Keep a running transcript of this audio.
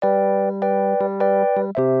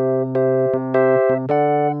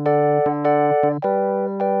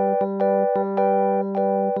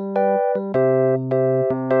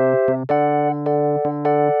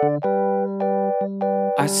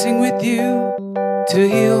with you to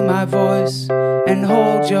heal my voice and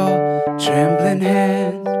hold your trembling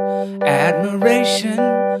hand. Admiration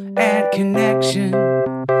and connection,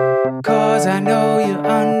 'cause I know you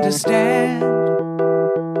understand.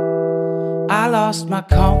 I lost my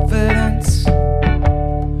confidence.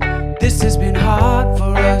 This has been hard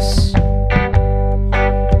for us,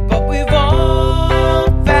 but we've all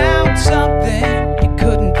found something you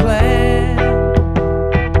couldn't plan.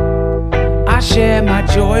 I share my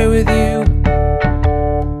joy with you,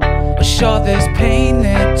 but sure there's pain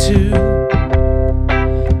there too.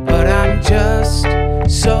 But I'm just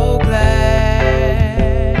so glad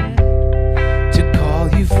to call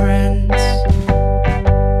you friends.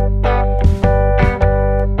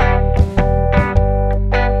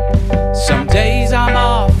 Some days I'm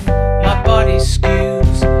off, my body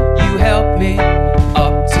skews. You help me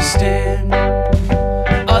up to stand.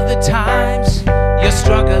 Other times you're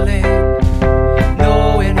struggling,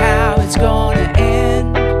 knowing how it's gonna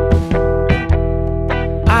end.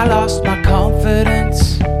 I lost my confidence.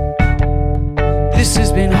 This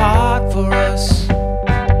has been hard for us,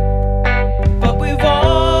 but we've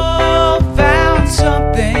all found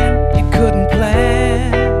something you couldn't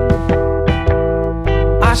plan.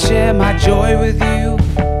 I share my joy with you,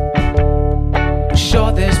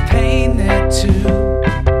 sure there's pain there too,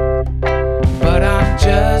 but I'm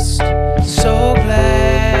just so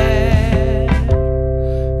glad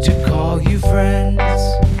to call you friends.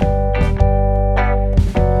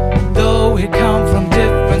 Though we come from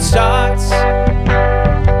different starts,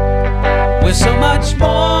 we're so much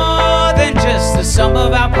more than just the sum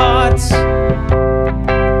of our parts.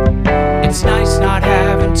 It's nice not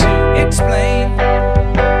having to explain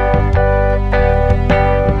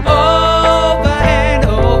over and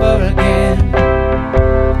over again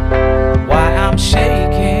why I'm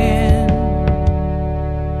shaking.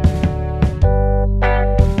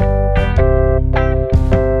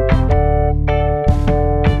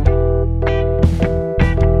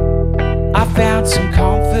 I found some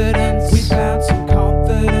confidence. We found some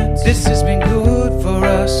confidence. This has been good for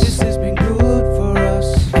us. This has been good for us.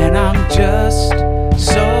 And I'm just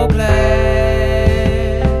so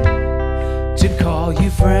glad to call you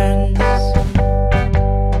friends.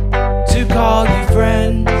 To call you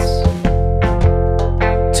friends.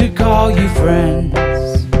 To call you friends.